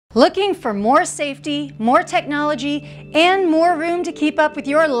Looking for more safety, more technology, and more room to keep up with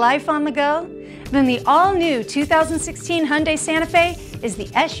your life on the go? Then the all-new 2016 Hyundai Santa Fe is the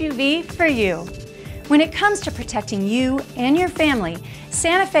SUV for you. When it comes to protecting you and your family,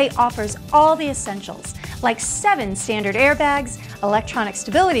 Santa Fe offers all the essentials, like 7 standard airbags, electronic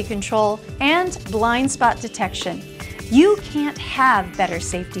stability control, and blind spot detection. You can't have better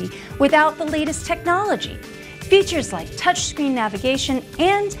safety without the latest technology. Features like touchscreen navigation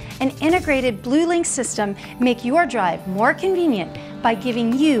and an integrated BlueLink system make your drive more convenient by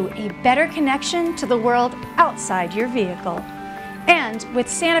giving you a better connection to the world outside your vehicle. And with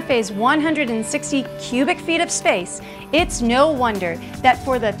Santa Fe's 160 cubic feet of space, it's no wonder that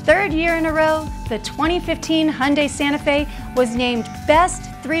for the 3rd year in a row, the 2015 Hyundai Santa Fe was named Best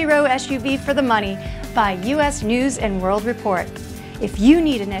 3-Row SUV for the Money by US News & World Report. If you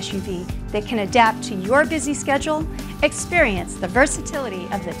need an SUV that can adapt to your busy schedule, experience the versatility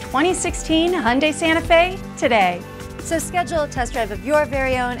of the 2016 Hyundai Santa Fe today. So schedule a test drive of your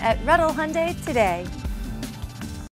very own at Ruddell Hyundai today.